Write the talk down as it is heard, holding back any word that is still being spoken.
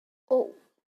Oh,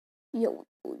 yo,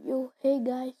 hey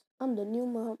guys, I'm the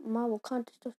new Marvel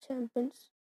Contest of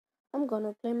Champions. I'm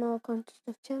gonna play Marvel Contest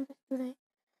of Champions today.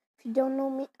 If you don't know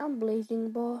me, I'm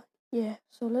Blazing Ball. Yeah,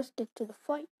 so let's get to the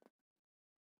fight.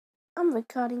 I'm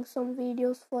recording some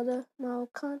videos for the Marvel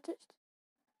Contest.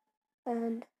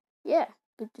 And yeah,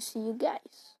 good to see you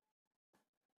guys.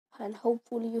 And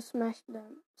hopefully you smash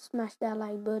that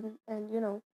like button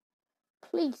and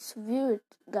please view it,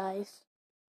 guys.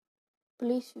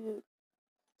 Please view it.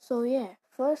 So yeah,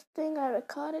 first thing I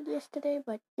recorded yesterday,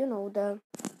 but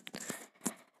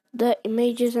the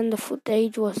images and the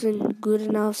footage wasn't good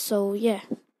enough, so yeah,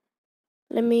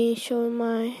 let me show you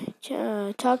my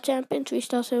top champion,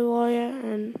 3-star silver warrior,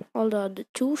 and all the other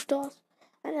 2 stars.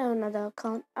 I have another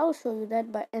account. I'll show you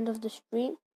that by end of the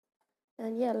stream.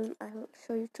 And yeah, I'll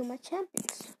show you to my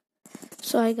champions.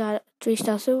 So I got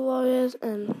 3-star silver warriors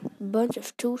and a bunch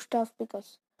of 2 stars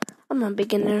because I'm a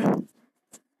beginner.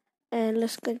 And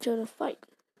let's get to the fight.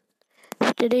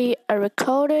 Today I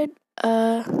recorded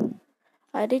I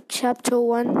did chapter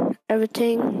 1,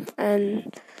 everything,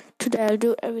 and today I'll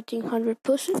do everything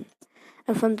 100%.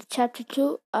 And from the chapter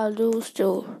 2, I'll do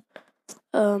still,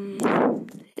 or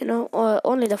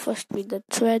only the first 3, the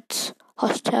threats,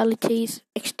 hostilities,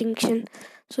 extinction.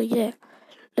 So yeah,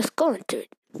 let's go into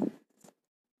it.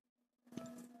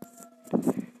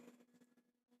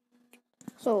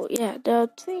 So yeah, there are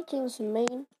 3 things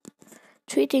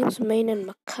main in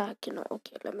macaque,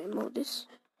 Okay, let me move this.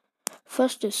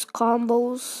 First is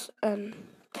combos and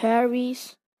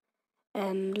parries.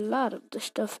 And a lot of the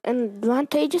stuff, and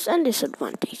advantages and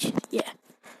disadvantages. Yeah.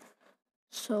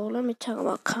 So let me talk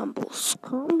about combos.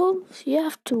 Combos, you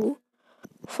have to,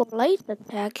 for light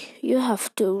attack, you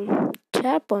have to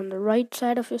tap on the right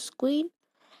side of your screen,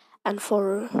 and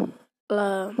for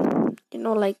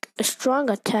like a strong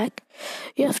attack,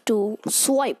 you have to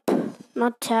swipe,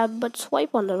 not tap, but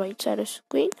swipe on the right side of the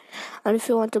screen. And if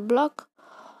you want to block,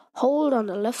 hold on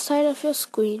the left side of your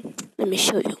screen. Let me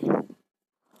show you.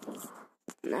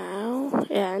 Now,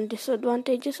 yeah, and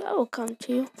disadvantages I will come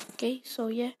to you. Okay, so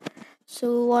yeah,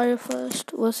 Silver Warrior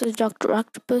first versus Dr.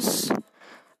 Octopus.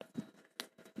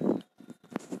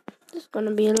 This is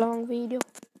gonna be a long video,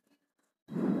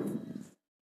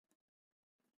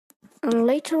 and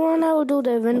later on I will do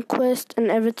the event quest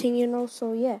and everything,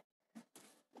 So yeah,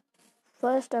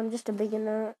 first I'm just a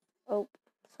beginner. Oh,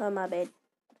 sorry, my bad.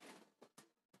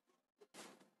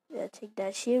 Yeah, take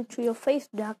that shield to your face,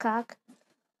 Dark Ark.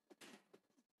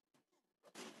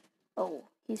 Oh,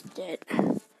 he's dead.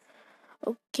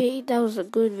 Okay, that was a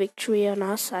good victory on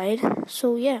our side.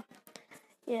 So yeah,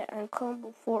 and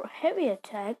combo for heavy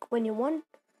attack. When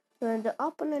the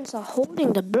opponents are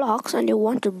holding the blocks and you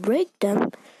want to break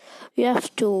them, you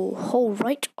have to hold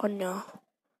on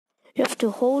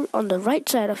the right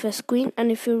side of your screen, and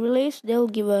if you release, they'll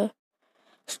give a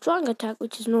strong attack,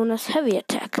 which is known as heavy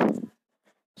attack.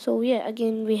 So yeah,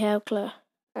 again we have Claire,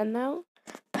 and now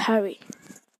parry.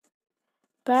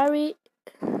 Parry,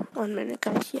 1 minute,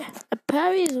 guys. Yeah, a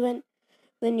parry is when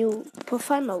you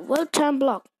perform a well-timed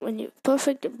block. When you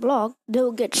perfect the block,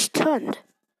 they'll get stunned,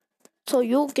 so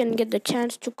you can get the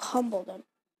chance to combo them.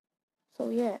 So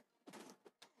yeah,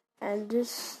 and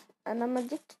I'm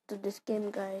addicted to this game,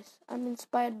 guys. I'm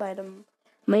inspired by the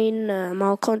main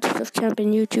Marvel Contest of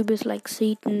Champion YouTubers like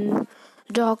Seaton,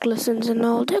 Dark Lessons, and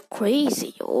all. They're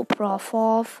crazy. Oh,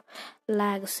 Prof,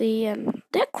 Legacy, and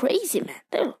they're crazy, man.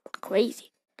 They're crazy.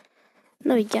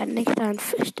 Now we got next time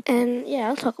first, and yeah,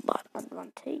 I'll talk about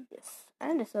advantages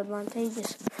and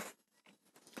disadvantages.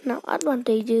 Now,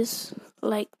 advantages,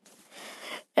 like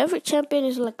every champion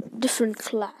is like a different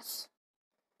class.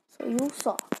 So you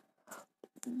saw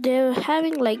they're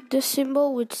having like this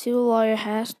symbol which Civil War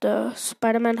has, the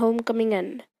Spider-Man Homecoming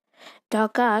and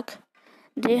Dark Ark.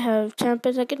 They have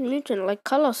champions like a mutant like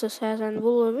Colossus has and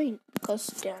Wolverine because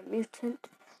they are mutant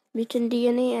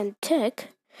DNA, and Tech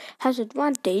has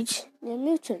advantage, they're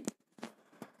mutant.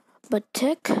 But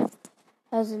Tech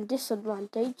has a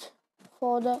disadvantage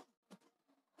for the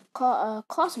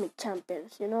cosmic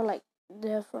champions, like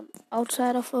they're from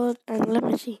outside of Earth. And let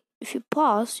me see, if you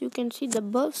pause you can see the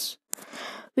buffs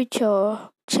which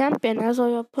your champion has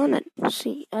on your opponent.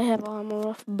 See, I have armor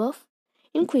of buff,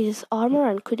 increases armor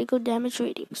and critical damage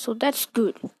rating, so that's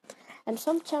good. And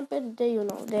some champions,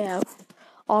 they have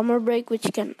armor break,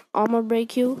 which can armor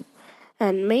break you,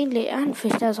 and mainly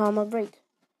Anfist has armor break.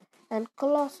 And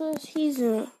Colossus, he's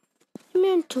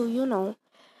immune to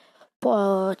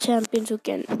champions who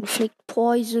can inflict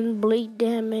poison, blade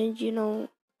damage,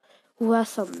 who has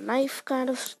some knife kind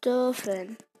of stuff,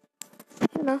 and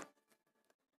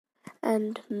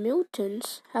and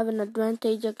mutants have an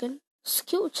advantage against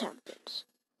skill champions.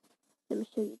 Let me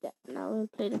show you that. Now we'll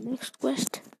play the next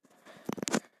quest.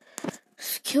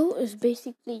 Skill is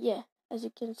basically, as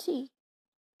you can see,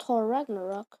 Thor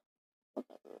Ragnarok.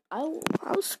 Okay,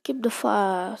 I'll skip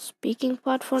the speaking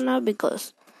part for now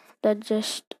because that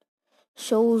just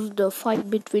shows the fight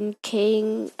between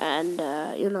King and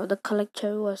the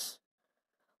collector who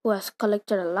has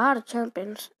collected a lot of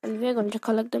champions, and we're going to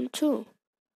collect them too.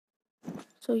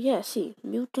 So see,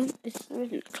 mutant is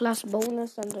really class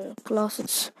bonus under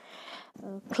classes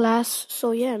class.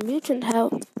 So mutant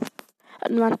have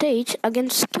advantage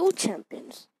against skill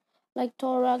champions like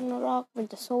Thor Ragnarok,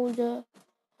 Winter Soldier.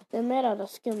 They're made out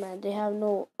of skill, man. They have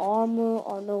no armor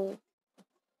or no.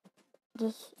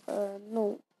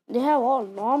 They have all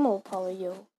normal power,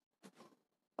 yo.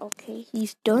 Okay,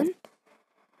 he's done.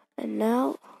 And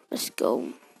now let's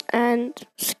go. And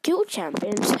skill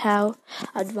champions have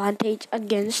advantage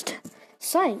against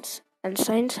science, and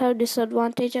science have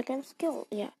disadvantage against skill.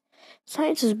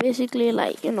 Science is basically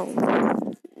like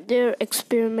they're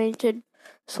experimented,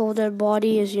 so their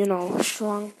body is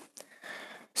strong.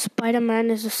 Spider-Man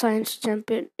is a science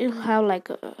champion. It'll have like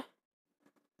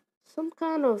some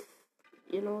kind of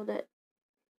that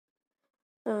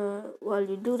while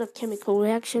you do the chemical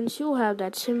reactions, you have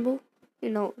that symbol,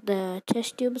 the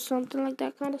test tube or something like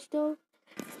that kind of stuff.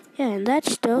 And that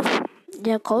stuff,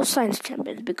 they're called science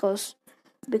champions because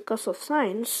of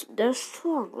science, they're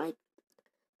strong. Like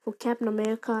for Captain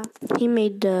America, he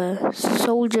made the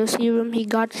soldier serum, he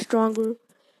got stronger.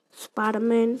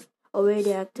 Spider-Man, a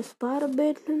radioactive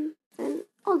Spider-Man, and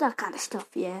all that kind of stuff,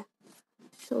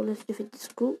 So let's defeat this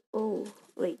group. Oh,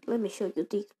 wait, let me show you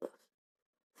these buffs.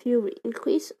 Fury,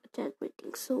 increase attack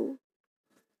rating, so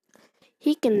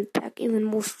he can attack even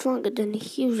more stronger than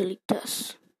he usually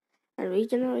does. And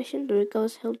regeneration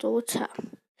recovers health over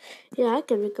time. I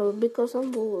can recover because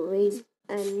I'm Wolverine,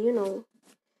 and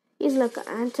he's like an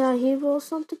anti-hero or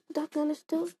something, that kind of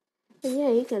stuff.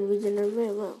 And he can regenerate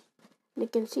very well. You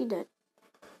can see that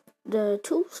the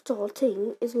 2-star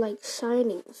thing is like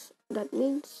shinings. That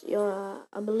means your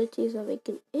abilities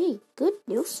awaken. Hey, good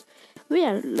news. We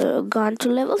are gone to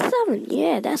level 7.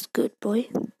 Yeah, that's good, boy.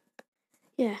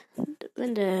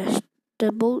 When the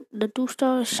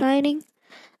 2-star is shining,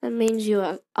 that means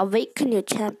you awaken your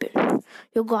champion.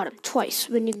 You got him twice.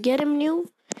 When you get him new,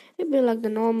 it'll be like the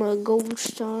normal gold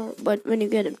star, but when you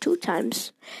get him 2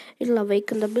 times, it'll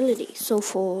awaken the ability. So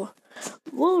for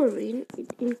Wolverine,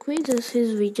 it increases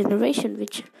his regeneration,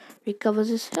 which recovers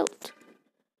his health.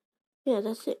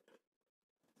 That's it.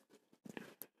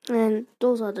 And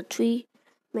those are the 3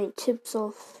 main tips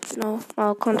of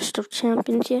our contest of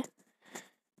champions here.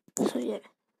 So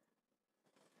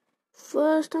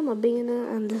first, I'm a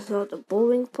beginner, and this is not the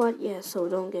boring part. So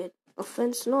don't get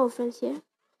no offense.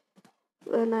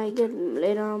 When I get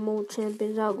later on more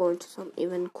champions, I'll go into some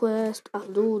event quest. I'll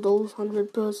do those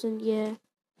 100%.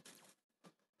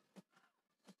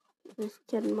 Let's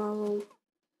get Marvel.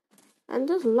 And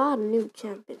there's a lot of new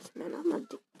champions, man. I'm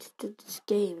addicted to this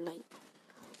game. Like,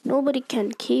 nobody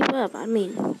can keep up. I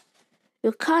mean,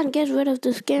 you can't get rid of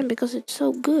this game because it's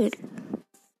so good.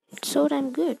 It's so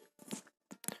damn good.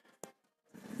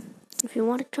 If you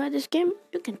want to try this game,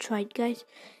 you can try it, guys.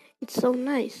 It's so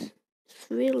nice. It's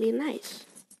really nice.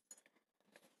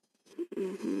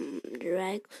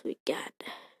 Drags, we got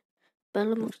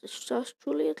Bella amongst the stars.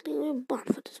 Truly, I think we're born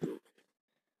for this moment.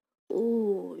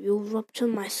 Ooh, you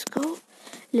ruptured my skull?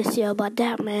 Let's see about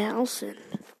that, man. Elson.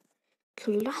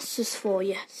 Colossus for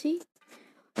ya. See?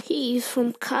 He's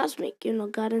from Cosmic,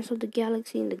 Guardians of the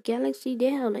Galaxy. In the Galaxy,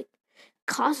 they have like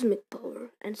cosmic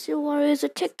power. And Steel Warrior is a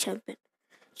tech champion.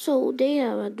 So they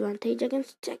have advantage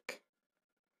against tech.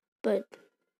 But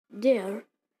their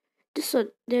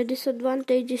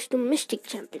disadvantage is to Mystic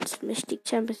champions. Mystic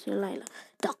champions are like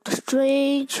Doctor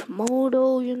Strange,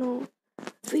 Modo,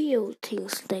 real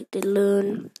things like they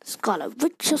learn Scarlet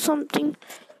Witch or something.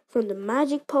 From the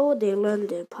magic power, they learn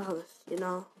their powers,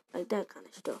 like that kind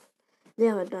of stuff. They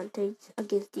have advantage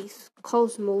against these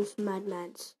cosmos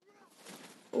madmans.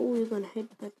 Oh, you're gonna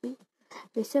headbutt me.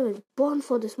 They said we're born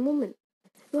for this moment.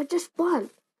 You were just born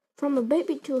from a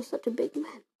baby to such a big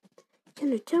man.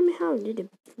 Can you tell me how did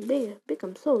it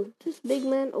become so this big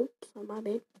man? Oops, on my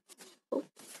bed. Oh,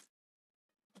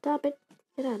 stop it.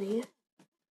 Get out of here.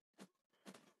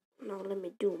 Now let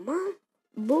me do my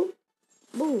boom,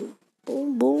 boom,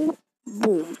 boom, boom,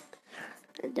 boom.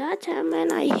 At that time,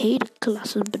 man, I hated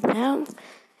Colossus, but now,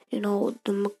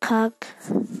 the macaque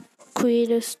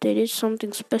creators, they did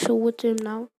something special with him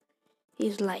now.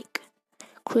 He's like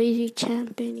crazy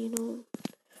champion,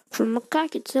 From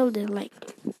macaque itself, they're like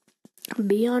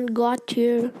beyond God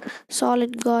tier,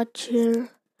 solid God tier.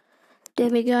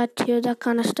 Demi Gatia, that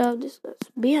kind of stuff. This guy's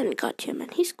beyond Gatia, man.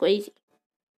 He's crazy.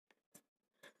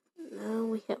 Now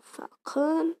we have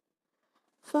Falcon.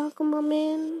 Falcon, my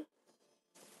man.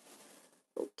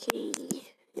 Okay.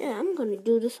 Yeah, I'm gonna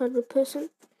do this 100%.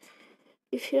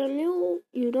 If you're new,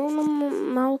 you don't know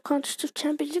Marvel Contest of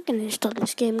Champions, you can install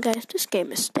this game, guys. This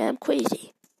game is damn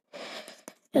crazy.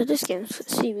 Yeah, this game,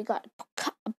 see, we got,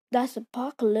 that's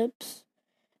Apocalypse.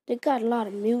 They got a lot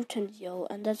of mutants, yo,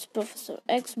 and that's Professor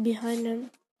X behind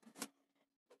them.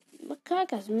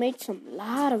 Macaque has made some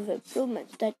lot of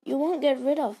improvements that you won't get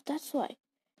rid of, that's why.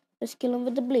 Let's kill him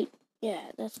with the bleed. Yeah,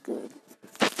 that's good.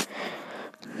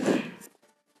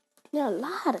 There are a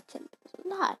lot of champions, a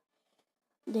lot.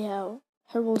 They are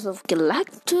Heroes of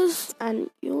Galactus,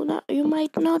 and you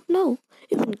might not know,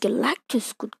 even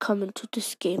Galactus could come into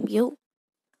this game, yo.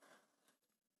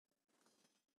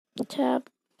 Tab,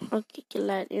 okay,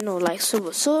 like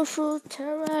Silver Surfer,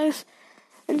 Terrax,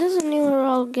 and there's a new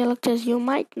hero Galactus you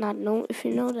might not know. If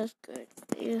you know, that's good.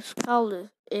 It's called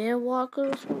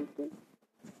Airwalker or something.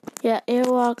 Yeah,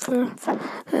 Airwalker,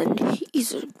 and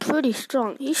he's pretty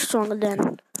strong. He's stronger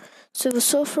than Silver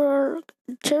Surfer,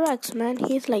 Terrax, man.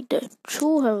 He's like the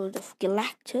true hero of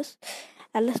Galactus.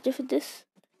 And let's defeat this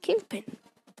Kingpin.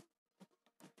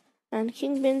 And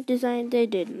Kingpin design they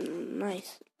did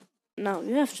nice. Now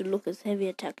you have to look at heavy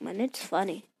attack, man. It's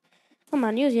funny. Come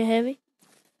on, use your heavy.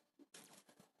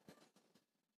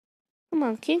 Come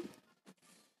on, King.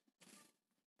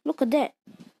 Look at that.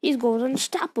 He's going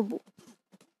unstoppable.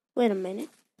 Wait a minute.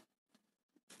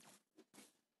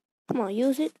 Come on,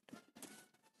 use it.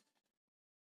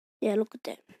 Yeah, look at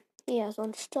that. He has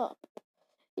unstoppable.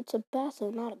 It's a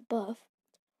passive, not a buff.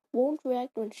 Won't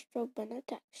react when struck by an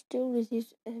attack. Still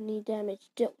resists any damage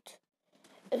dealt.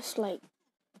 It's like,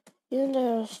 even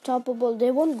they're unstoppable, they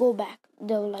won't go back.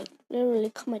 They'll like literally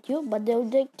come at you, but they'll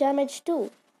take damage too.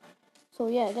 So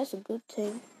yeah, that's a good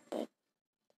thing. But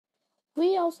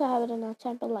we also have it in our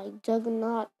champion like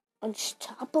Juggernaut,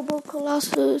 Unstoppable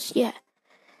Colossus. Yeah,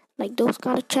 like those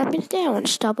kind of champions, they are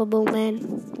unstoppable,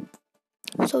 man.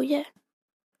 So yeah,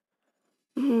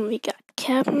 we got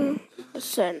Captain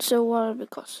Sensor Water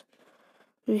because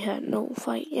we had no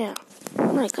fight. Yeah,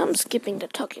 like I'm skipping the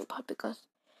talking part because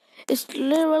it's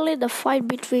literally the fight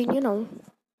between,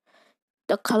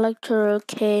 the Collector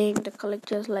King. The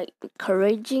Collector's like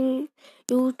encouraging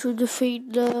you to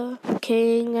defeat the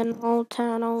King and all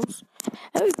Thanos.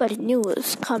 Everybody knew it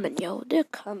was coming, yo. They're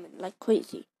coming like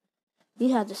crazy.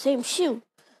 We had the same shield,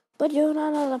 but you're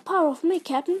not on the power of me,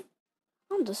 Captain.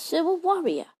 I'm the Civil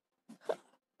Warrior.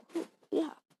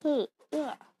 Yeah.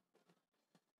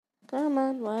 Come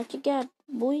on, what you got,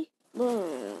 boy?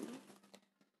 Boom.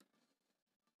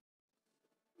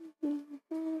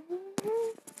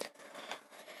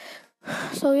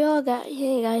 So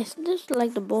hey guys, this is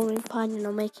like the boring part,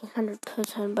 making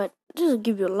 100%, but this will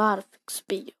give you a lot of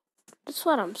experience. That's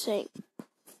what I'm saying.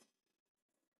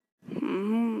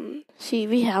 See,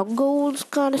 we have goals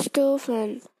kind of stuff,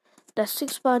 and that's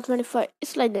 6.25.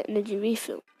 It's like the energy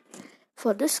refill.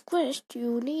 For this quest,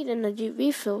 you need energy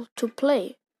refill to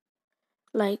play.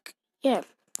 Like, yeah,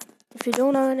 if you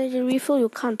don't have energy refill, you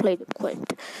can't play the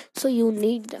quest. So you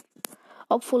need them.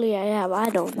 Hopefully I have, I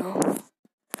don't know.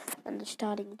 And the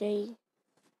starting day.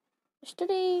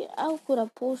 Yesterday, I could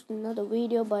have posted another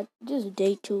video, but this is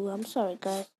day 2. I'm sorry,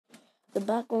 guys. The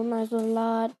background noise was a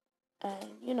lot,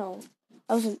 and,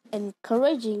 I was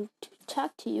encouraging to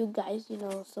talk to you guys,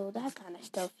 so that kind of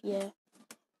stuff, yeah.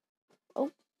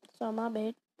 Oh, sorry, my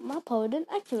bad. My power didn't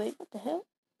activate. What the hell?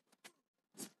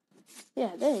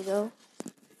 Yeah, there you go.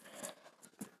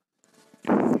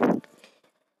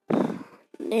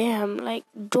 Damn, like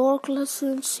Dorclas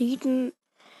and Seaton.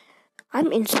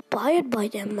 I'm inspired by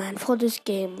them, man, for this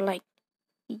game. Like,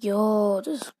 yo,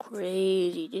 this is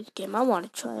crazy. This game, I want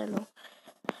to try it.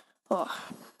 Oh.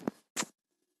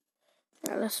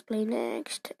 Now let's play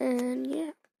next, and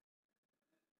yeah.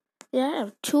 Yeah, I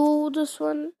have 2 this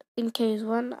one, in case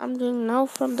one I'm doing now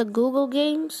from the Google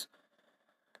Games.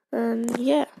 And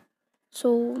yeah.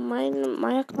 So my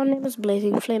account name is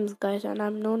Blazing Flames, guys, and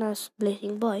I'm known as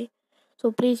Blazing Boy.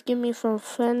 So please give me some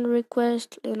friend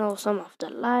request, some of the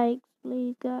likes,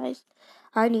 please, guys.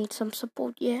 I need some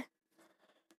support, yeah.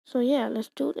 So yeah, let's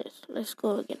do this. Let's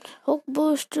go again. Hulk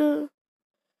Booster.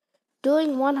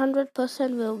 Doing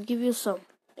 100% will give you some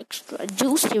extra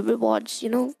juicy rewards,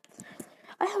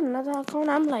 I have another account.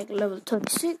 I'm like level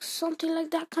 36, something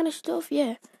like that kind of stuff,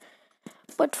 yeah.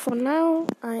 But for now,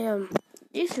 I am.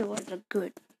 These rewards are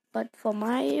good. But for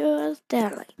my ears, they're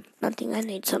like nothing. I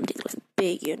need something like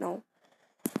big,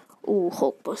 Oh,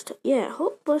 Hulkbuster. Yeah,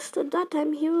 Hulkbuster, that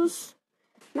time he was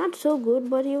not so good,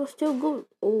 but he was still good.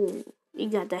 Oh, he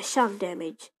got that shock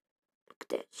damage. Look at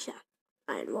that shock.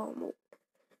 Iron Wall mode.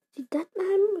 See that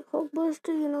time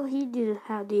Hulkbuster, he didn't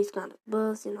have these kind of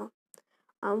buffs,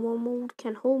 Iron Wall mode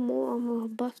can hold more armor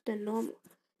buff than normal.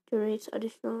 Generates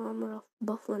additional armor of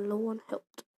buff when low on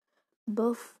health.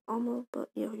 Buff armor, but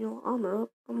armor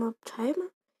up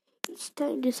timer. Each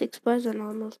time this expires an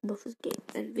armor buff is gained.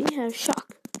 And we have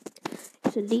shock.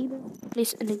 It's a demon,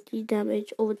 place energy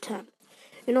damage over time.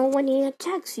 When he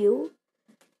attacks you,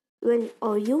 when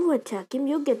you attack him,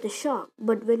 you get the shock.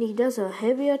 But when he does a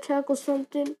heavy attack or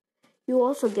something, you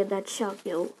also get that shock,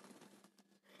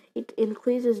 It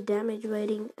increases damage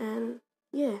rating and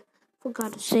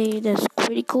forgot to say there's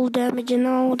critical damage and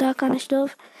all that kind of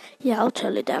stuff. Yeah, I'll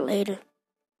tell you that later.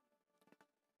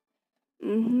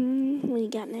 We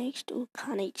got next to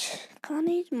Carnage.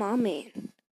 Carnage, my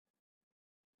man.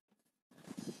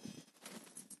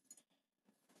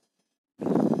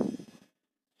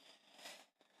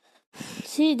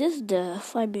 See, this is the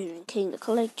Siberian King, the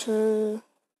Collector.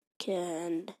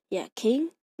 King,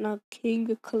 not King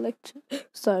the Collector.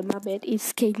 Sorry, my bad.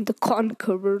 It's King the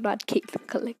Conqueror, not King the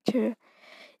Collector.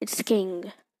 It's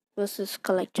King versus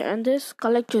Collector, and this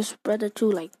Collector spread it to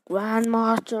like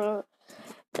Grandmaster.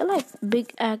 They're like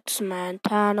big acts, man.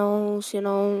 Thanos,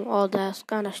 all that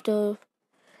kind of stuff.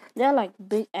 They're like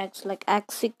big acts, like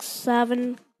Act 6,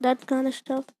 7, that kind of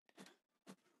stuff.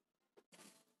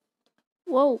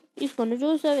 Whoa, he's gonna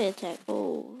do a heavy attack.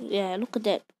 Oh, yeah, look at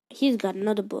that. He's got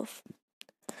another buff.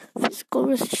 Physical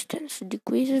resistance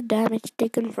decreases damage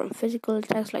taken from physical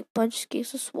attacks like punch,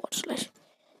 kicks, or sword slash.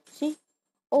 See?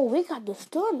 Oh, we got the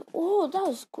stun. Oh, that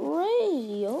was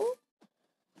crazy, yo.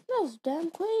 That was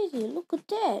damn crazy. Look at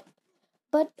that.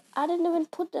 But I didn't even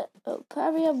put the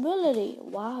parry ability.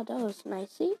 Wow, that was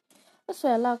nice. See? That's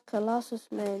why I like Colossus,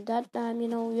 man. That time,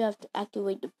 you have to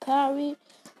activate the parry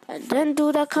and then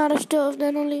do that kind of stuff.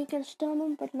 Then only you can stun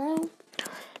him. But now,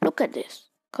 look at this.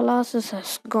 Colossus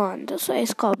has gone. That's why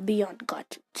it's called Beyond God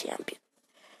Champion.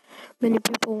 Many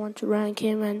people want to rank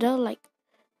him, and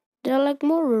they're like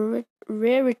more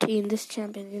rarity in this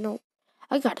champion.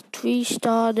 I got a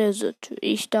 3-star. There's a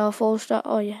 3-star, 4-star.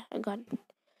 Oh yeah, I got it.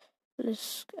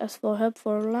 Let's ask for help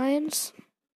for Alliance.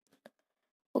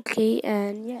 Okay,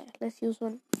 and let's use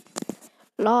one.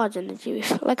 Large energy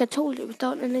refill. Like I told you,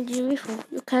 without energy refill,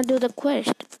 you can't do the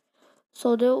quest.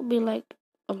 So there will be like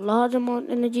a large amount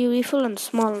energy refill and a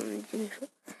small energy refill.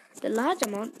 The large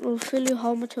amount will fill you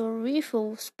how much of a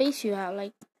refill space you have.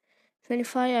 Like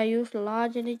 25, I use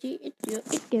large energy.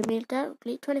 It gave me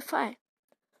directly 25.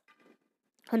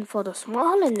 And for the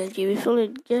small energy refill,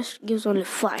 it just gives only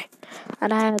 5.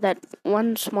 And I have that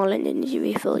one small energy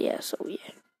refill, so yeah.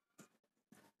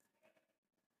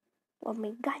 Well,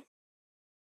 me guys.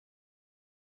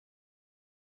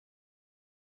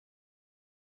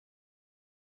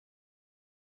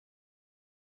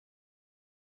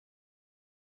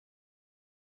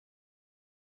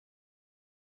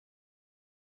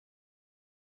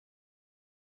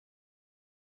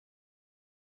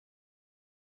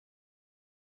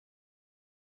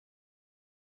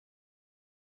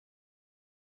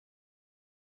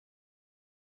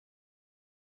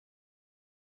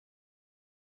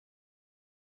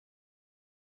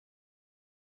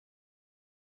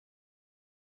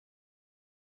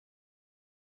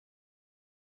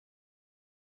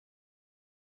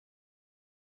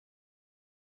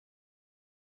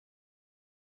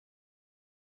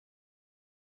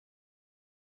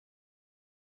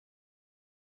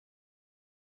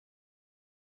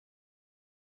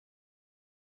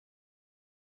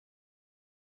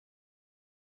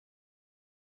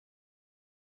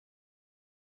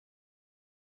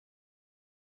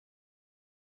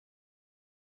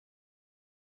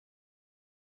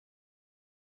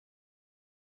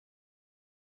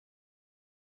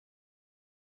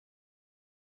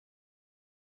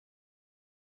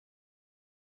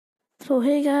 So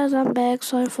hey guys, I'm back.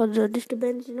 Sorry for the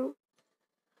disturbance,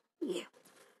 Yeah.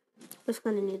 Let's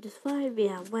continue this fight. We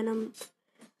have Venom.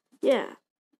 Yeah.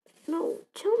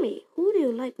 Tell me, who do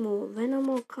you like more, Venom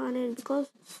or Carnage?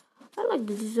 Because I like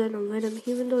the design of Venom,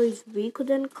 even though he's weaker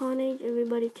than Carnage,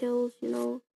 everybody tells,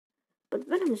 But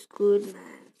Venom is good,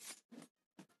 man.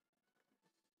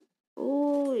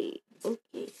 Oh,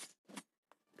 okay.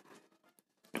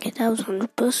 Okay, that was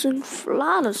 100%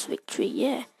 flawless victory,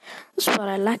 yeah. That's what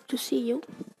I like to see, yo.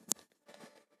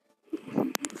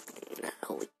 Now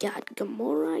we got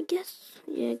Gamora, I guess.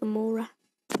 Yeah, Gamora.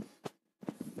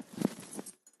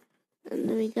 And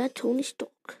then we got Tony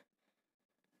Stark,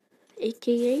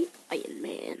 aka Iron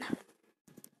Man.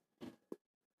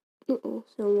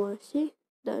 So see,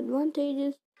 the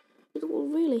advantages, it will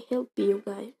really help you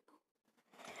guys.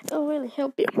 It will really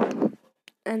help you.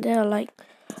 and there are like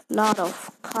a lot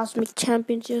of cosmic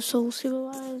champions here, so Civil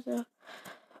War is a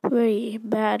very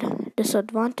bad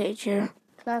disadvantage here.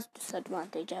 Class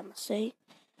disadvantage, I must say.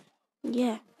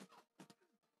 Yeah.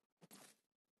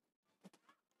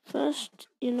 First,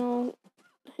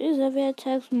 his heavy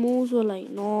attacks moves were like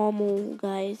normal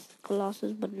guys,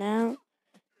 Colossus, but now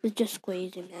it's just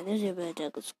crazy, man. His heavy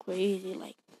attack is crazy,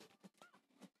 like.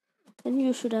 And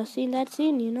you should have seen that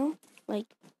scene, like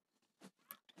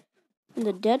in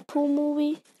the Deadpool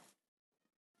movie.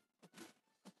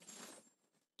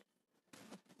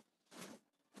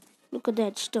 Look at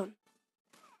that stun.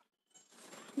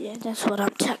 Yeah, that's what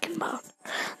I'm talking about.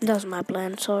 That was my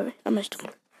plan. Sorry, I missed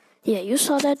it. Yeah, you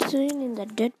saw that scene in the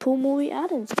Deadpool movie? I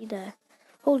didn't see the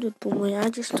whole Deadpool movie. I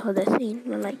just saw that scene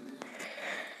when like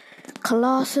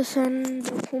Colossus and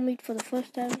Deadpool meet for the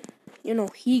first time.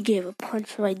 He gave a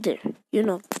punch right there. You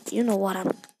know what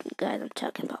I'm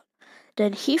talking about.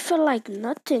 Then he felt like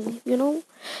nothing.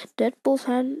 Deadpool's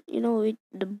hand.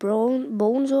 The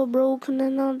bones were broken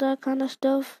and all that kind of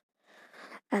stuff.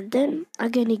 And then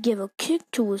again he gave a kick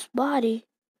to his body.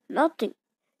 Nothing.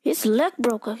 His leg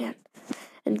broke again.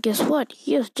 And guess what?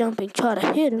 He was jumping, trying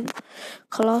to hit him.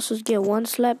 Colossus get one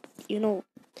slap.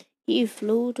 He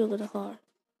flew to the car.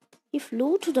 He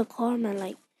flew to the car, man.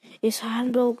 Like his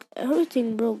hand broke,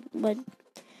 everything broke. But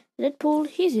Deadpool,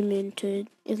 he's immune to it.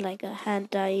 It's like a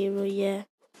anti-hero, yeah.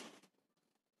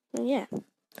 Yeah.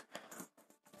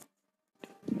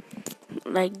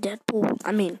 Like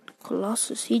Deadpool,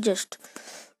 Colossus, he just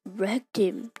wrecked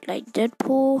him. Like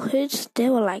Deadpool hits, they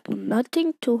were like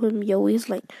nothing to him, yo. He's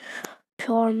like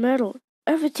pure metal.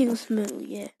 Everything's metal,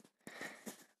 yeah.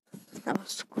 That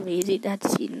was crazy, that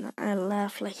scene. I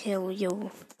laughed like hell,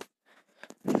 yo.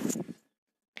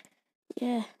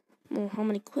 Yeah. Oh, how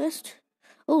many quests?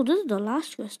 Oh, this is the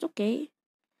last quest, okay.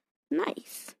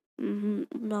 Nice.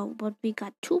 No, but we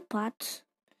got 2 parts.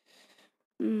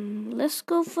 Let's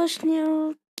go first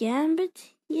near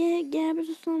Gambit. Yeah, Gambit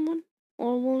or someone.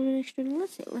 Or Wolverine Extreme.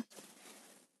 Let's see.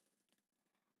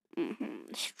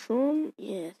 Strong.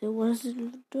 Yeah, there was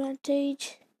an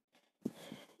advantage.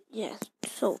 Yes.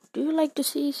 So, do you like to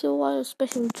see Silver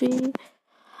special training?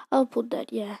 I'll put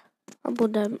that. Yeah, I'll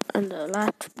put that in the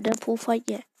last Deadpool fight.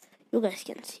 Yeah, you guys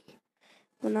can see.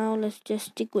 For now, let's just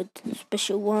stick with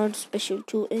special 1, special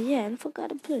 2, and yeah, and forgot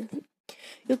to play.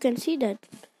 You can see that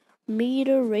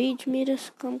rage meter,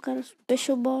 some kind of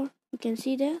special bar. You can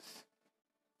see that.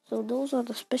 So those are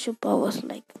the special powers,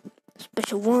 like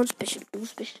special 1, special 2,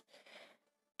 special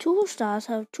 2 stars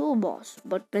have 2 bars,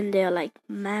 but when they're like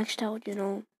maxed out,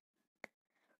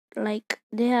 like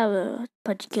they have a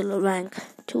particular rank.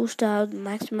 2 stars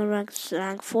maximum rank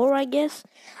 4, I guess.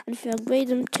 And if you upgrade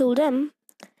them till then,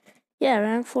 yeah,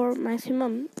 rank 4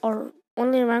 maximum, or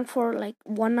only rank 4 like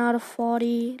 1 out of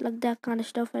 40, like that kind of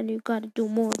stuff, and you gotta do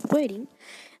more upgrading,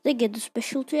 they get the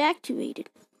specialty activated.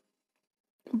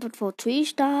 But for 3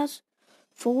 stars,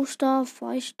 4 star,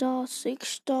 5 star, 6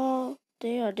 star,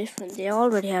 they are different. They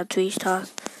already have 3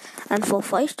 stars. And for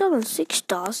 5 star and 6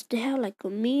 stars, they have like a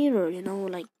mirror,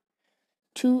 like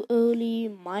too early,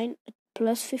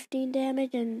 plus 15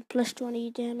 damage and plus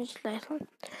 20 damage.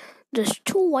 There's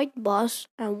 2 white bars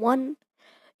and 1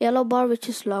 yellow bar, which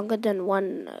is longer than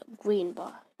 1 green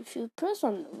bar. If you press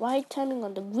on right timing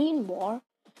on the green bar,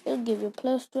 it'll give you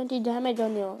plus 20 damage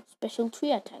on your special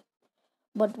 3 attack.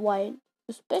 But while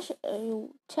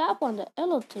you tap on the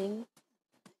yellow thing,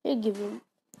 it'll give you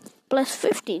plus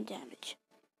 15 damage.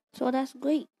 So that's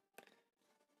great.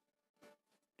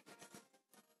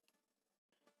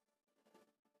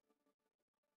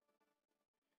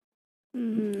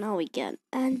 Now we got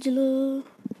Angela.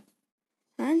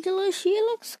 Angela, she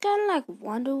looks kind of like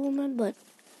Wonder Woman, but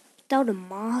without a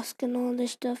mask and all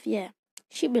this stuff. Yeah,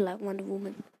 she be like Wonder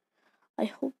Woman. I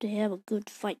hope they have a good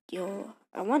fight, yo.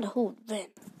 I want to hold Ven.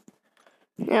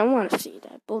 Yeah, I want to see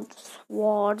that. Both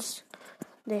swords,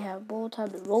 both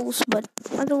have the roles, but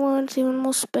other one's even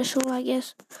more special, I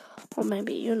guess. Or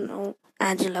maybe,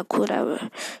 Angela could have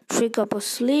a trick up her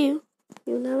sleeve.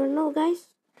 You never know, guys.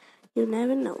 You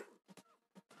never know.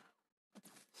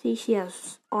 See, she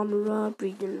has armor up,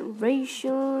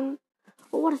 regeneration.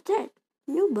 Oh, what is that?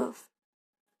 New buff.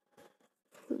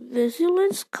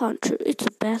 Vigilance counter. It's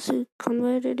a passive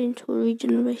converted into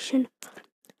regeneration.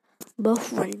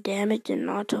 Buff when damaged and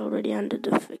not already under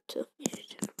the effect of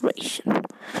regeneration.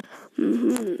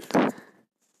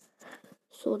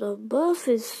 So the buff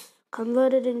is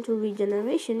converted into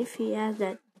regeneration if he has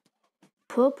that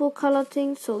purple color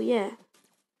thing. So yeah,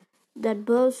 that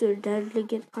buff will directly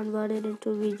get converted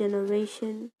into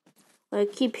regeneration. I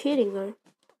keep hitting her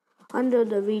under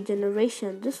the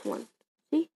regeneration. This one,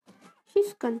 see,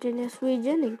 She's continuously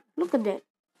regening. Look at that.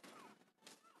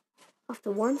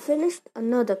 After one finished,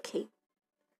 another came.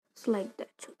 It's like that.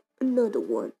 Another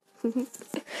one.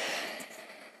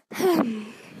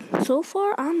 So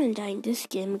far, I'm enjoying this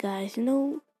game, guys.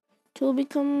 To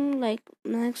become like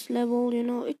next level,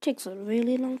 it takes a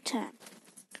really long time.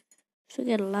 So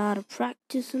get a lot of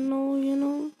practice and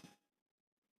all.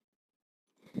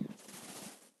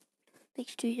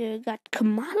 Next to here, got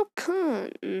Kamala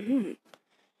Khan.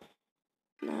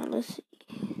 Now let's see.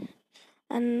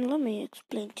 And let me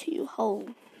explain to you how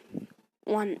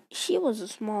she was a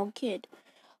small kid,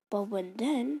 but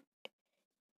then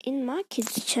in my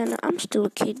kid's channel, I'm still a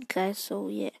kid, guys. So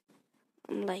yeah,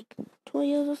 I'm like 12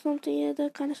 years or something, yeah,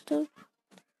 that kind of stuff.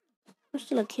 I'm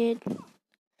still a kid.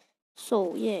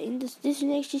 So yeah, in this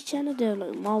Disney XD channel, there are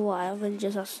like Marvel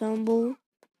Avengers Assemble.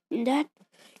 In that,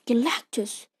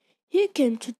 Galactus, he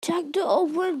came to attack the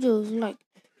Avengers. Like,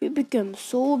 he became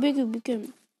so big, he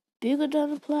became bigger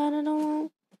than the planet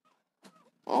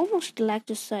almost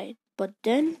Galactus side. But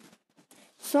then,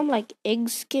 some like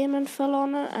eggs came and fell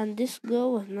on her, and this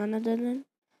girl was none other than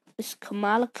Miss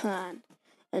Kamala Khan.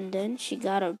 And then she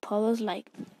got her powers like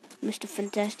Mr.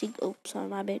 Fantastic. Oh, sorry,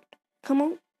 my bad. Come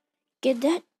on, get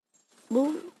that.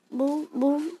 Boom, boom,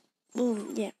 boom,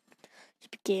 boom. Yeah.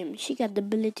 She got the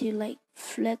ability to like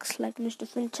flex like Mr.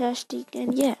 Fantastic,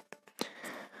 and yeah.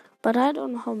 But I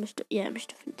don't know how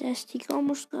Mr. Fantastic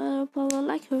almost got a power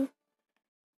like her.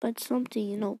 But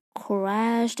something,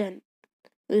 crashed and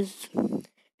his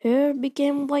hair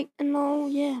became white and all,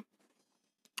 yeah.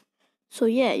 So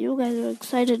yeah, you guys are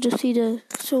excited to see the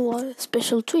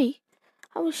special tree.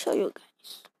 I will show you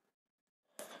guys.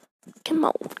 Come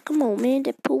on, man.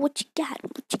 Deadpool, what you got?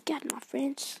 What you got, my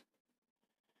friends?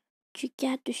 What you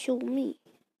got to show me?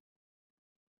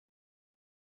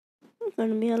 It's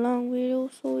gonna be a long video,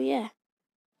 so yeah.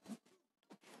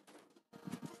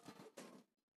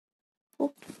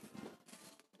 Oh.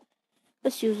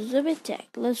 Let's use a zip tag.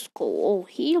 Let's go. Oh,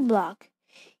 heal block.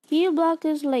 Heal block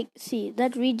is like, see,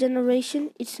 that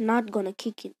regeneration, it's not gonna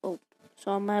kick in. Oh,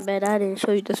 so my bad, I didn't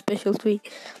show you the special tree.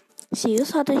 See,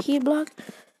 this other heal block.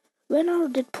 When our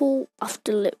Deadpool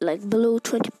after like below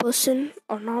 20%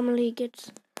 or normally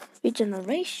gets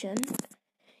regeneration,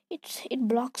 it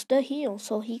blocks the heal,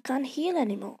 so he can't heal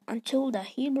anymore. Until the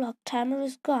heal block timer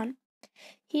is gone,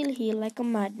 he'll heal like a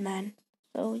madman.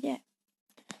 So yeah,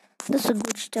 that's a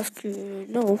good stuff to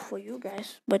know for you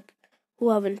guys. But who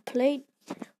played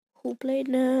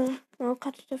all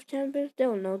kinds of stuff champions,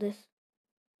 they'll know this.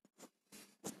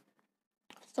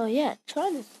 So yeah, try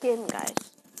this game, guys.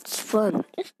 It's fun.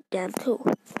 It's damn cool.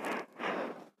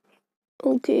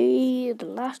 Okay, the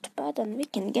last part, and we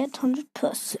can get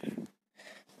 100%.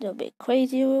 There'll be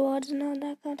crazy rewards and all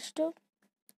that kind of stuff.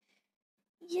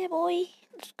 Yeah, boy,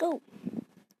 let's go.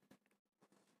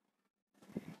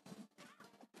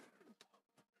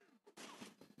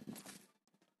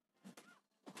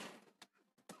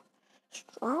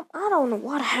 I don't know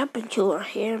what happened to her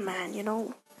hair, man.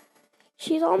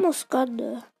 She's almost got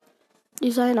the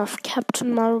design of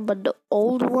Captain Marvel, but the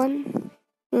old one.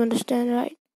 You understand,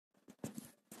 right?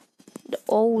 The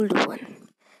old one,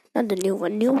 not the new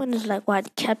one. New one is like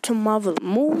what, Captain Marvel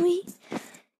movie?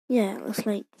 Yeah, it's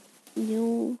like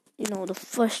new. The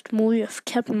first movie of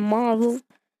Captain Marvel.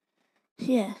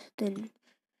 Yeah, then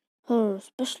her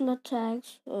special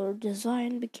attacks or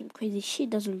design became crazy. She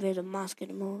doesn't wear the mask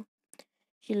anymore.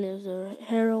 She leaves her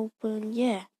hair open.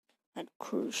 Yeah, and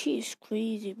she is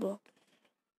crazy, bro.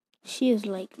 She is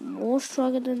like more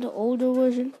stronger than the older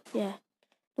version. Yeah.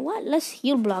 What? Let's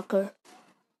heal block her.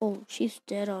 Oh, she's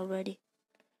dead already.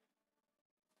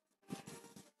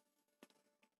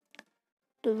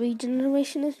 The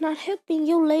regeneration is not helping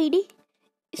you, lady.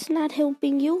 It's not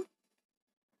helping you.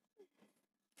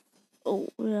 Oh,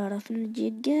 we're out of energy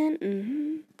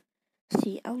again.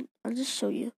 See, I'll just show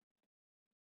you.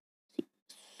 See,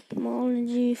 small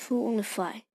energy for only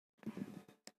 5.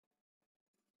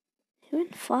 Even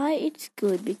 5, it's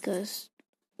good because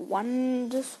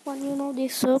this one,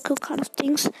 these circle kind of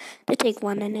things, they take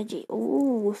 1 energy.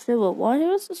 Oh, Silver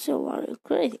Warriors, Silver Warrior,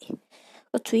 crazy.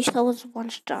 A 3 stars, 1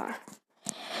 star.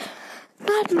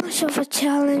 Not much of a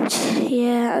challenge.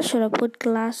 Yeah, I should have put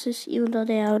glasses, even though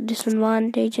they are a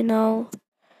disadvantage,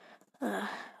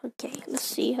 Okay, let's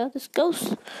see how this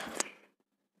goes.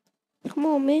 Come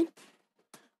on, man.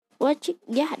 What you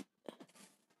got?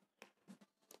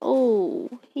 Oh,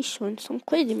 he's showing some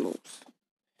crazy moves.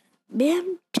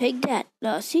 Bam, take that.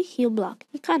 See, heal block.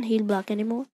 He can't heal block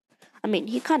anymore. I mean,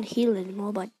 he can't heal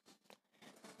anymore, but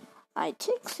I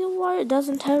think Silver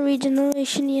doesn't have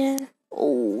regeneration yet.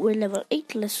 Oh, we're level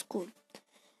 8. Let's go.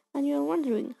 And you're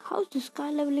wondering, how's this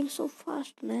guy leveling so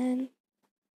fast, man?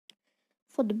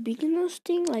 For the beginners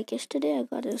thing, like yesterday, I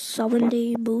got a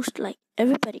 7-day boost, like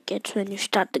everybody gets when you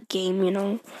start the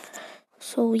game.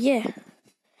 So yeah,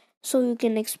 so you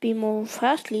can XP more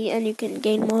fastly and you can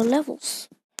gain more levels.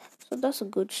 So that's a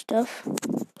good stuff.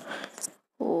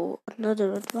 Oh,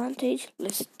 another advantage.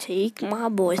 Let's take my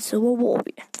boy Silver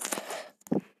Warrior.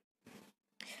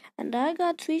 And I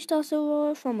got 3-star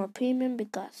Silver from a premium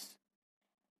because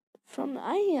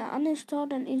I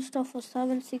uninstalled and installed for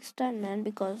 7-6 times, man,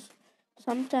 because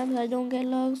sometimes I don't get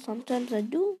luck, sometimes I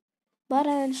do. But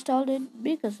I installed it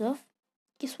because of,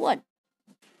 guess what?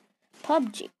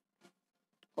 PUBG.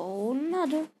 Oh,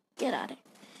 another. Get out of it.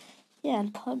 Yeah,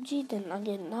 and PUBG, then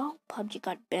again now, PUBG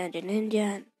got banned in India,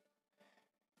 and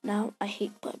now I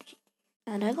hate PUBG.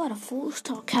 And I got a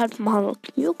 4-star Captain Marvel.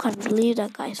 You can't believe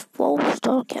that guy's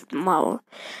 4-star Captain Marvel.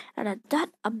 And at that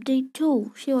update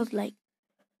too, she was like,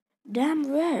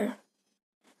 damn rare.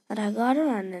 And I got her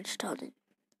and installed it.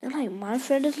 And like, my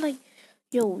friend is like,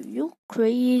 yo, you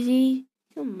crazy.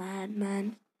 You mad,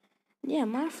 man. Yeah,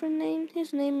 my friend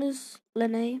his name is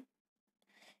Lene.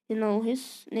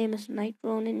 His name is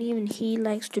Nitro, and even he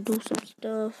likes to do some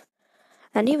stuff.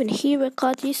 And even he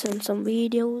records, he sends some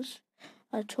videos.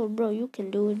 I told bro, you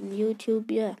can do it on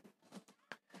YouTube, yeah.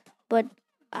 But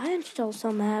I installed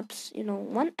some apps,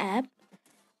 one app,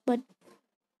 but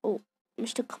oh,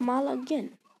 Mr. Kamal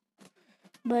again.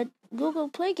 But Google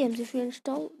Play Games, if you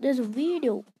install, there's a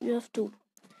video. You have to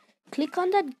click on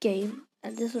that game,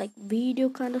 and there's like video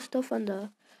kind of stuff on the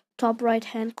top right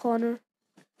hand corner.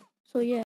 So yeah.